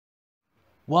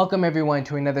Welcome everyone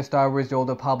to another Star Wars The Old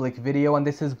Republic video, and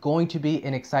this is going to be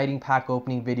an exciting pack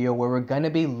opening video where we're going to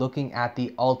be looking at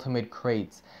the ultimate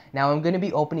crates. Now I'm going to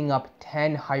be opening up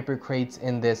 10 hyper crates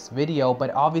in this video,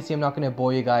 but obviously I'm not going to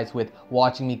bore you guys with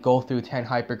watching me go through 10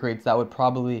 hyper crates. That would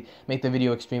probably make the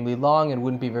video extremely long and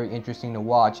wouldn't be very interesting to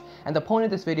watch. And the point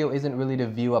of this video isn't really to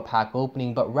view a pack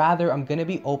opening, but rather I'm going to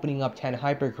be opening up 10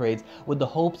 hyper crates with the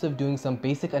hopes of doing some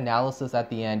basic analysis at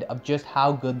the end of just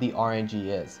how good the RNG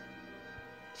is.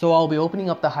 So I'll be opening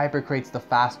up the hyper crates the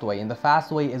fast way, and the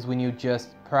fast way is when you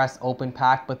just press open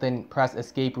pack but then press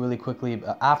escape really quickly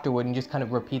afterward and just kind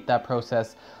of repeat that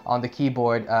process on the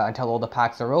keyboard until all the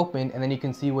packs are opened, and then you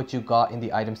can see what you got in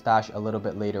the item stash a little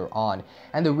bit later on.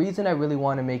 And the reason I really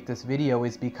want to make this video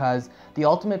is because the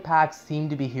ultimate packs seem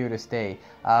to be here to stay.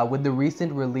 With the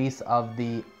recent release of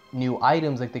the new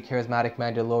items like the charismatic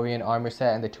Mandalorian armor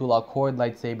set and the Tulak Cord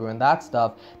lightsaber and that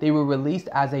stuff, they were released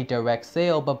as a direct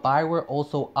sale, but Bioware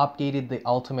also updated the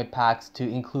ultimate packs to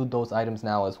include those items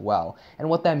now as well. And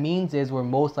what that means is we're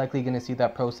most likely going to see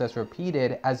that process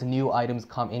repeated as new items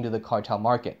come into the cartel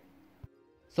market.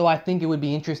 So I think it would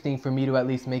be interesting for me to at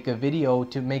least make a video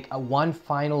to make one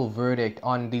final verdict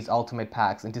on these ultimate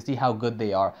packs and to see how good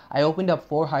they are. I opened up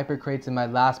 4 hyper crates in my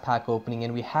last pack opening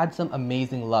and we had some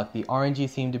amazing luck. The RNG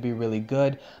seemed to be really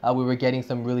good. We were getting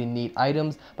some really neat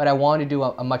items, but I want to do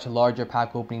a much larger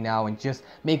pack opening now and just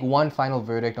make one final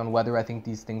verdict on whether I think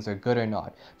these things are good or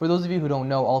not. For those of you who don't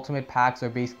know, ultimate packs are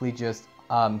basically just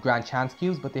grand chance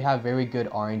cubes, but they have very good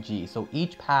RNG. So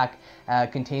each pack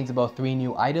contains about 3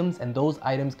 new items, and those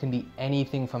items can be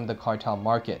anything from the cartel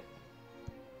market.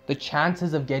 The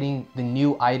chances of getting the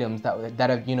new items that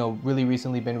have really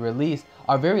recently been released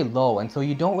are very low, and so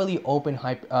you don't really open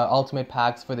ultimate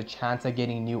packs for the chance of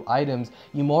getting new items.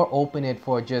 You more open it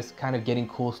for just kind of getting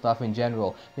cool stuff in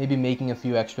general, maybe making a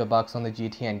few extra bucks on the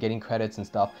GTN, getting credits and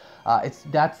stuff.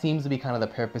 That seems to be kind of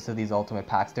the purpose of these ultimate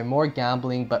packs. They're more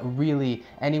gambling, but really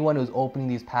anyone who's opening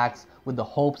these packs with the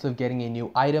hopes of getting a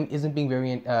new item isn't being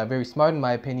very smart in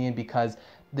my opinion, because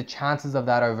the chances of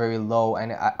that are very low,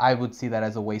 and I would see that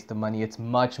as a waste of money. It's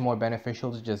much more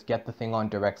beneficial to just get the thing on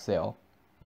direct sale.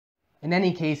 In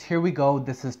any case, here we go.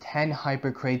 This is 10 hyper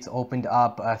crates opened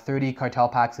up, 30 cartel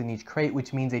packs in each crate,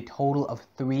 which means a total of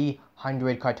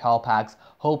 300 cartel packs.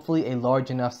 Hopefully a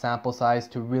large enough sample size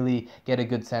to really get a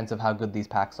good sense of how good these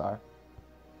packs are.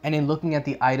 And in looking at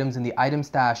the items in the item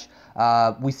stash,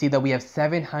 we see that we have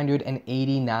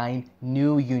 789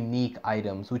 new unique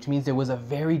items, which means there was a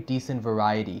very decent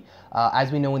variety.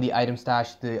 As we know in the item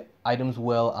stash, the items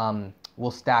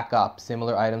will stack up.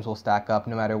 Similar items will stack up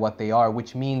no matter what they are,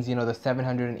 which means, the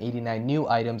 789 new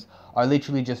items are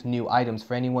literally just new items.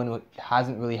 For anyone who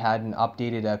hasn't really had an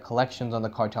updated collections on the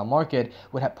cartel market,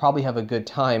 would probably have a good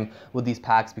time with these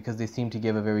packs because they seem to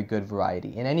give a very good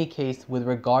variety. In any case, with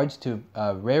regards to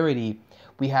rarity,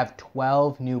 we have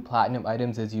 12 new platinum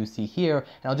items as you see here,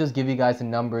 and I'll just give you guys the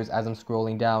numbers as I'm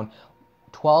scrolling down.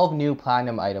 12 new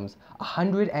platinum items,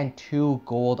 102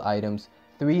 gold items,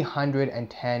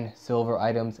 310 silver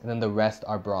items, and then the rest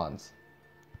are bronze.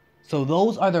 So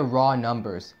those are the raw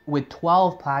numbers. With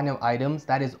 12 platinum items,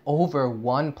 that is over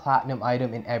 1 platinum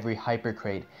item in every hyper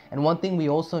crate. And one thing we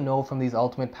also know from these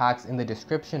ultimate packs in the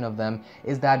description of them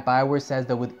is that Bioware says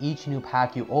that with each new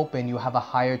pack you open, you have a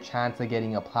higher chance of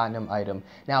getting a platinum item.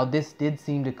 Now this did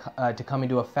seem to come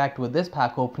into effect with this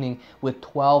pack opening with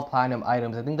 12 platinum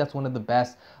items. I think that's one of the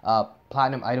best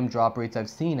platinum item drop rates I've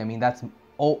seen. I mean, that's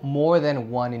more than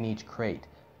 1 in each crate.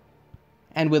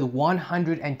 And with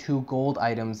 102 gold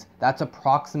items, that's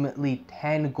approximately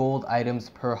 10 gold items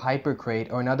per hyper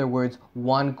crate, or in other words,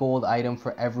 1 gold item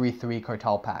for every 3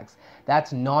 cartel packs.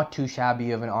 That's not too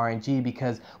shabby of an RNG,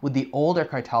 because with the older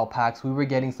cartel packs, we were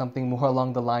getting something more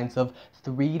along the lines of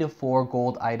 3 to 4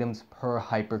 gold items per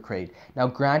hyper crate. Now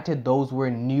granted, those were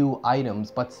new items,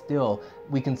 but still,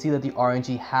 we can see that the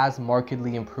RNG has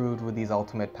markedly improved with these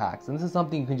ultimate packs. And this is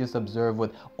something you can just observe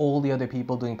with all the other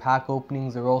people doing pack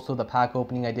openings, or also the pack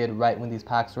opening I did right when these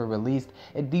packs were released.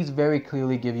 These very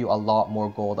clearly give you a lot more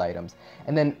gold items.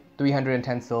 And then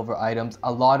 310 silver items.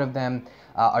 A lot of them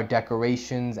are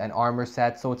decorations and armor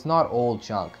sets, so it's not old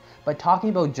junk. But talking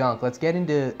about junk, let's get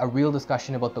into a real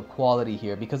discussion about the quality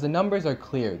here, because the numbers are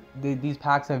clear. These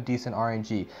packs have decent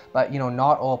RNG, but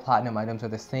not all platinum items are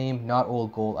the same, not all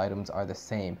gold items are the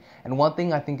same. And one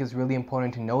thing I think is really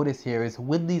important to notice here is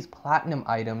with these platinum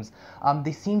items,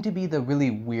 they seem to be the really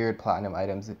weird platinum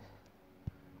items.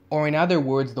 Or in other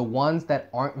words, the ones that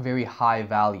aren't very high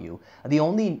value. The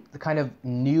only kind of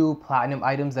new platinum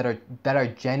items that are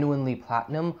genuinely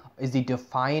platinum is the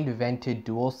Defiant Vented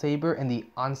Dual Saber and the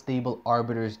Unstable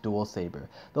Arbiter's Dual Saber.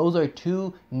 Those are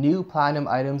two new platinum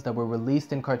items that were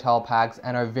released in cartel packs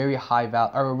and are very high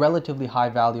value, are relatively high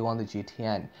value on the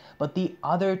GTN. But the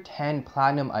other 10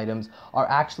 platinum items are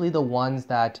actually the ones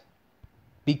that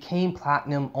became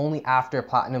platinum only after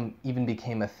platinum even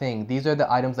became a thing. These are the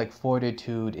items like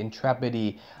Fortitude,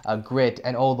 Intrepidity, Grit,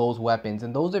 and all those weapons.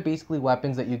 And those are basically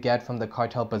weapons that you get from the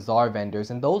Cartel Bazaar vendors.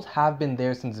 And those have been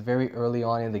there since very early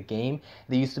on in the game.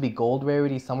 They used to be gold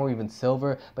rarity, some were even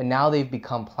silver, but now they've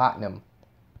become platinum,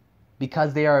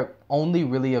 because they are only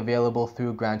really available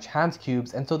through Grand Chance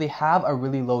Cubes, and so they have a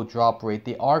really low drop rate.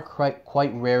 They are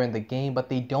quite rare in the game, but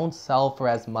they don't sell for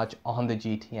as much on the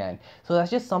GTN. So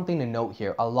that's just something to note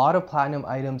here. A lot of platinum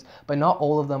items, but not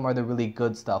all of them are the really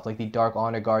good stuff, like the Dark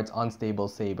Honor Guard's Unstable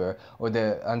Saber, or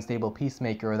the Unstable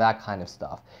Peacemaker, or that kind of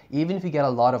stuff. Even if you get a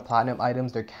lot of platinum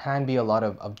items, there can be a lot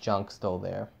of junk still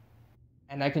there.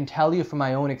 And I can tell you from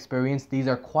my own experience, these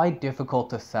are quite difficult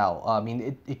to sell. I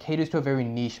mean, it caters to a very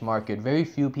niche market. Very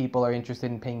few people are interested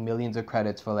in paying millions of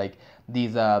credits for like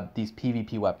these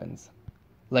PvP weapons,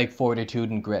 like Fortitude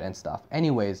and Grit and stuff.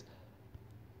 Anyways,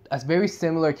 a very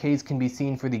similar case can be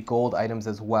seen for the gold items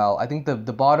as well. I think the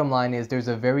bottom line is there's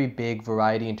a very big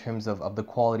variety in terms of the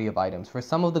quality of items. For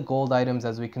some of the gold items,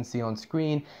 as we can see on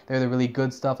screen, they're the really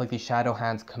good stuff like the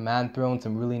Shadowhand's Command Throne,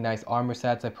 some really nice armor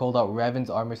sets. I pulled out Revan's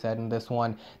armor set in this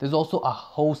one. There's also a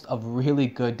host of really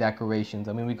good decorations.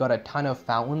 I mean, we got a ton of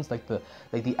fountains like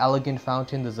the Elegant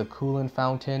Fountain, the Zakulan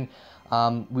Fountain.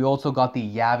 We also got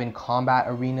the Yavin Combat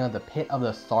Arena, the Pit of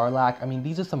the Sarlacc. I mean,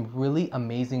 these are some really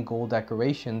amazing gold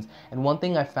decorations. And one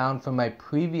thing I found from my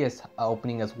previous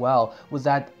opening as well was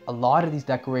that a lot of these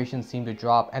decorations seem to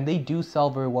drop, and they do sell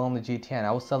very well in the GTN.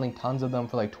 I was selling tons of them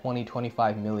for like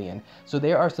 20-25 million. So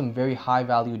there are some very high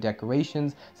value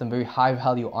decorations, some very high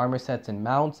value armor sets and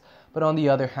mounts. But on the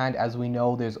other hand, as we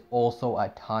know, there's also a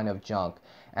ton of junk.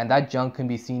 And that junk can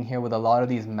be seen here with a lot of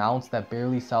these mounts that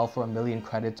barely sell for 1 million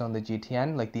credits on the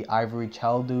GTN, like the Ivory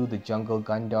Cheldu, the Jungle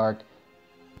Gundart,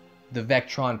 the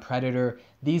Vectron Predator.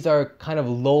 These are kind of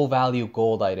low value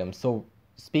gold items. So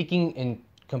speaking in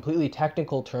completely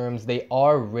technical terms, they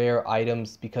are rare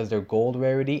items because they're gold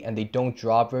rarity and they don't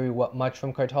drop very much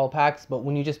from cartel packs. But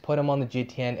when you just put them on the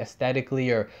GTN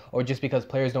aesthetically or just because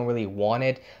players don't really want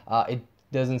it, it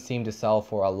doesn't seem to sell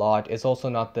for a lot. It's also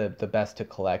not the best to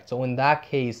collect. So in that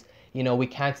case, you know, we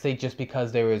can't say just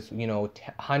because there is, you know,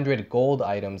 100 gold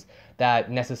items that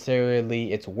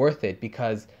necessarily it's worth it,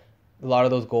 because a lot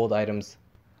of those gold items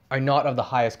are not of the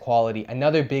highest quality.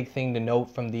 Another big thing to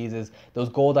note from these is those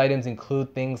gold items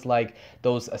include things like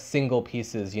those single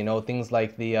pieces, you know, things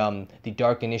like the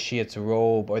Dark Initiate's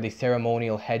robe or the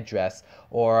ceremonial headdress,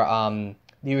 or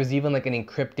there was even like an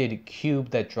encrypted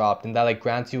cube that dropped and that like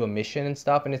grants you a mission and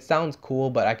stuff, and it sounds cool,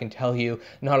 but I can tell you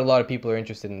not a lot of people are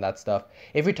interested in that stuff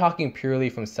if you're talking purely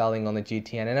from selling on the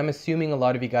GTN. And I'm assuming a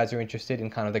lot of you guys are interested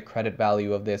in kind of the credit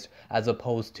value of this as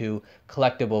opposed to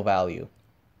collectible value.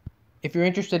 If you're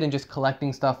interested in just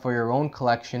collecting stuff for your own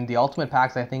collection, the Ultimate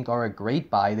Packs I think are a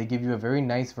great buy. They give you a very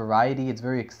nice variety. It's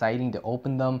very exciting to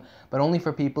open them, but only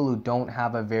for people who don't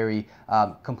have a very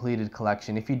completed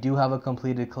collection. If you do have a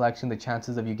completed collection, the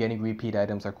chances of you getting repeat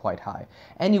items are quite high.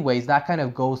 Anyways, that kind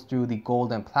of goes through the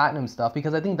gold and platinum stuff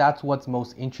because I think that's what's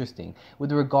most interesting.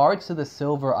 With regards to the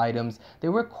silver items, they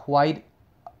were quite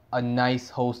a nice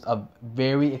host of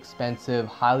very expensive,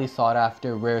 highly sought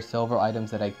after rare silver items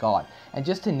that I got. And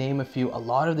just to name a few, a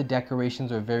lot of the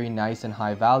decorations were very nice and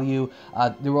high value.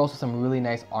 There were also some really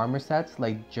nice armor sets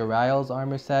like Jerail's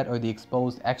armor set or the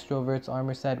Exposed Extrovert's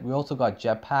armor set. We also got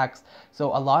jetpacks.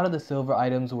 So a lot of the silver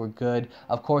items were good.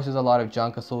 Of course, there's a lot of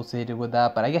junk associated with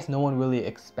that, but I guess no one really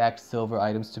expects silver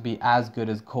items to be as good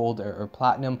as gold or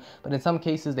platinum, but in some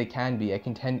cases they can be. I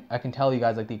can tell you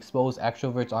guys, like the Exposed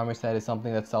Extrovert's armor set is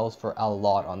something that sells for a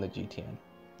lot on the GTN.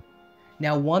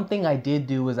 Now, one thing I did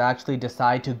do was actually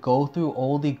decide to go through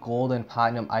all the gold and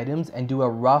platinum items and do a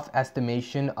rough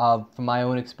estimation of, from my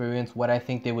own experience, what I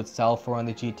think they would sell for on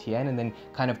the GTN, and then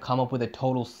kind of come up with a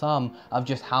total sum of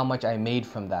just how much I made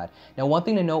from that. Now, one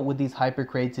thing to note with these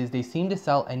Hypercrates is they seem to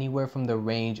sell anywhere from the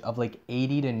range of like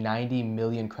 80 to 90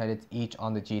 million credits each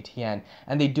on the GTN,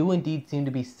 and they do indeed seem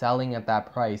to be selling at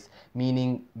that price,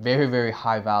 meaning very, very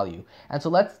high value. And so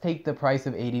let's take the price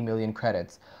of 80 million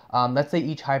credits. Let's say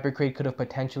each Hypercrate could have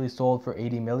potentially sold for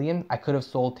 80 million. I could have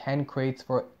sold 10 crates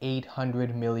for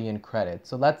 800 million credits.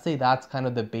 So let's say that's kind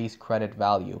of the base credit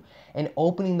value. And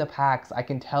opening the packs, I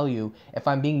can tell you, if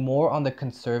I'm being more on the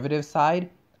conservative side,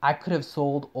 I could have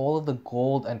sold all of the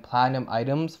gold and platinum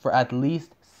items for at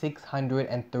least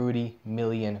 630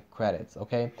 million credits.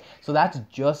 Okay, so that's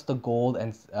just the gold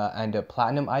and the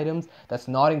platinum items. That's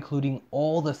not including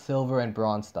all the silver and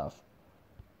bronze stuff.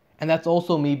 And that's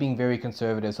also me being very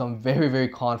conservative. So I'm very, very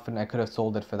confident I could have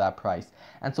sold it for that price.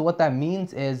 And so what that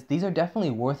means is these are definitely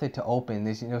worth it to open.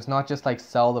 This, it's not just like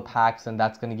sell the packs and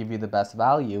that's going to give you the best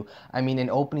value. I mean,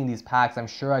 in opening these packs, I'm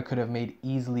sure I could have made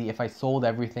easily, if I sold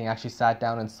everything, actually sat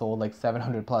down and sold like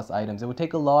 700 plus items. It would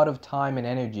take a lot of time and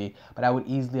energy, but I would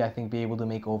easily, I think, be able to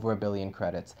make over 1 billion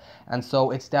credits. And so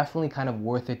it's definitely kind of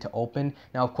worth it to open.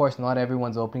 Now, of course, not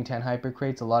everyone's opening 10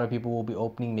 Hypercrates. A lot of people will be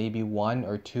opening maybe 1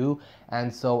 or 2.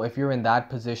 And so if you're in that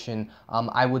position,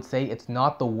 I would say it's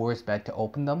not the worst bet to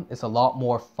open them. It's a lot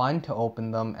more fun to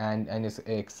open them and it's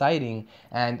exciting.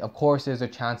 And of course, there's a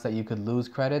chance that you could lose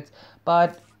credits.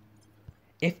 But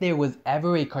if there was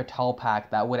ever a cartel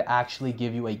pack that would actually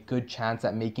give you a good chance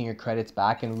at making your credits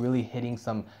back and really hitting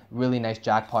some really nice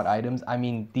jackpot items, I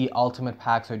mean, the ultimate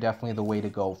packs are definitely the way to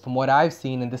go. From what I've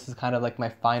seen, and this is kind of like my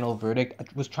final verdict, I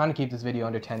was trying to keep this video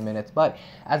under 10 minutes, but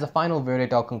as a final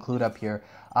verdict, I'll conclude up here.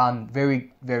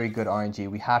 Very, very good RNG.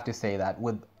 We have to say that,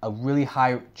 with a really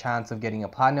high chance of getting a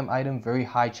platinum item, very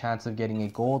high chance of getting a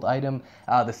gold item.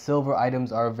 The silver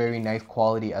items are very nice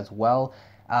quality as well.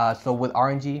 So with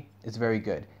RNG, it's very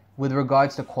good. With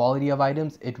regards to quality of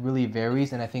items, it really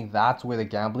varies, and I think that's where the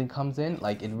gambling comes in.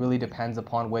 Like, it really depends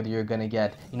upon whether you're gonna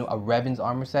get, you know, a Revan's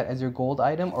armor set as your gold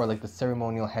item, or like the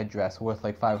ceremonial headdress worth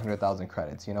like 500,000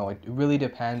 credits. You know, it really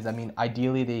depends. I mean,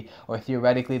 ideally or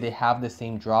theoretically they have the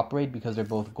same drop rate because they're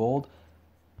both gold,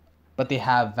 but they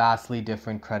have vastly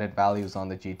different credit values on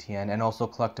the GTN and also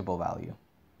collectible value.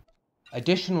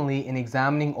 Additionally, in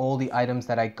examining all the items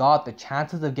that I got, the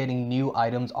chances of getting new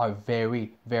items are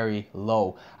very, very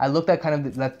low. I looked at kind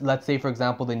of, let's say for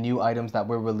example, the new items that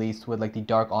were released with like the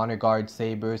Dark Honor Guard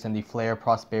sabers and the Flare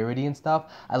Prosperity and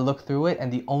stuff. I looked through it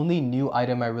and the only new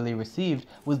item I really received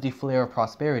was the Flare of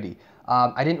Prosperity.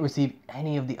 I didn't receive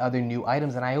any of the other new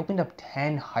items, and I opened up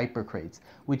 10 Hypercrates,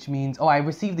 which means, oh, I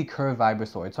received the Curved Vibra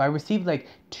Sword. So I received like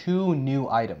 2 new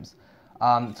items.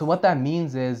 So what that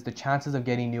means is the chances of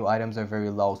getting new items are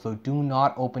very low. So do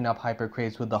not open up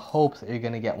Hypercrates with the hopes that you're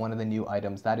going to get one of the new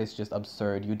items. That is just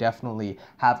absurd. You definitely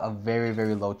have a very,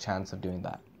 very low chance of doing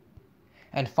that.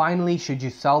 And finally, should you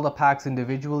sell the packs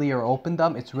individually or open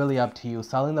them? It's really up to you.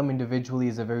 Selling them individually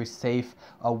is a very safe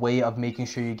way of making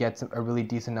sure you get a really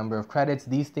decent number of credits.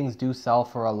 These things do sell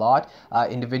for a lot.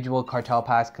 Individual cartel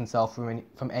packs can sell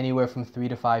from anywhere from 3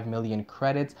 to 5 million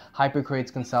credits.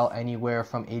 Hypercrates can sell anywhere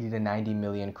from 80 to 90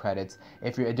 million credits,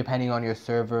 if you're depending on your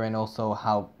server and also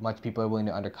how much people are willing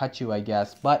to undercut you, I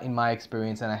guess. But in my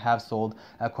experience, and I have sold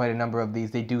quite a number of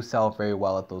these, they do sell very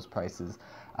well at those prices.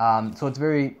 So it's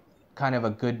very kind of a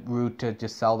good route to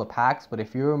just sell the packs. But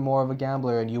if you're more of a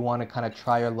gambler and you want to kind of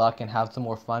try your luck and have some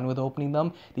more fun with opening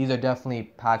them, these are definitely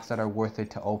packs that are worth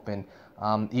it to open.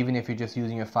 Even if you're just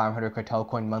using your 500 Cartel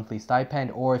Coin monthly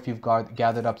stipend, or if you've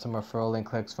gathered up some referral link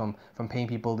clicks from paying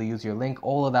people to use your link,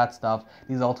 all of that stuff,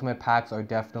 these ultimate packs are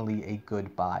definitely a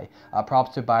good buy.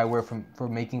 Props to Bioware for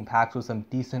making packs with some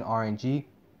decent RNG.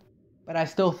 But I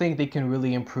still think they can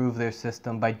really improve their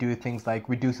system by doing things like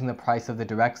reducing the price of the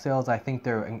direct sales. I think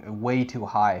they're way too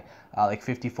high, like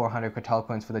 5,400 Cartel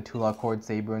Coins for the Tula Cord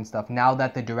Saber and stuff. Now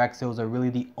that the direct sales are really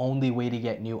the only way to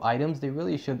get new items, they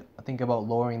really should think about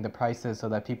lowering the prices so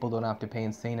that people don't have to pay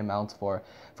insane amounts for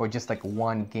just like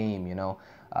one game, you know.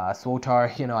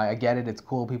 SWTOR, you know, I get it, it's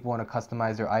cool, people want to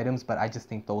customize their items, but I just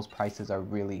think those prices are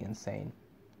really insane.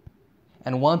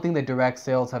 And one thing that direct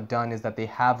sales have done is that they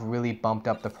have really bumped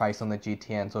up the price on the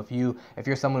GTN. So if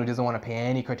you're someone who doesn't want to pay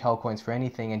any cartel coins for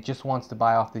anything and just wants to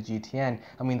buy off the GTN,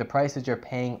 I mean, the prices you're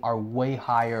paying are way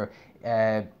higher,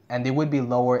 and they would be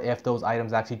lower if those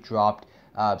items actually dropped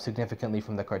significantly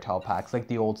from the cartel packs, like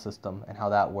the old system and how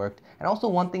that worked. And also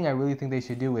one thing I really think they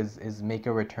should do is make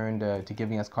a return to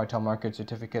giving us cartel market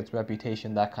certificates,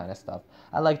 reputation, that kind of stuff.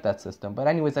 I like that system. But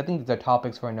anyways, I think these are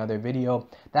topics for another video.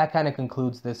 That kind of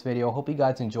concludes this video. Hope you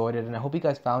guys enjoyed it, and I hope you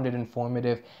guys found it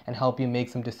informative and help you make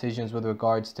some decisions with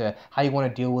regards to how you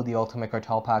want to deal with the ultimate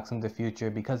cartel packs in the future,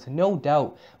 because no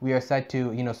doubt we are set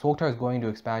to, you know, SWTOR is going to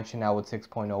expansion now with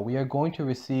 6.0. We are going to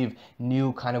receive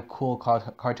new kind of cool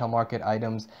cartel market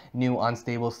items, new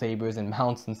unstable sabers and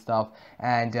mounts and stuff,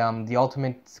 and the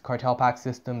ultimate cartel pack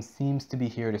system seems to be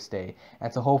here to stay.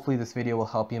 And so hopefully this video will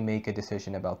help you make a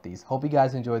decision about these. Hope you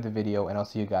guys enjoyed the video, and I'll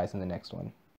see you guys in the next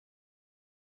one.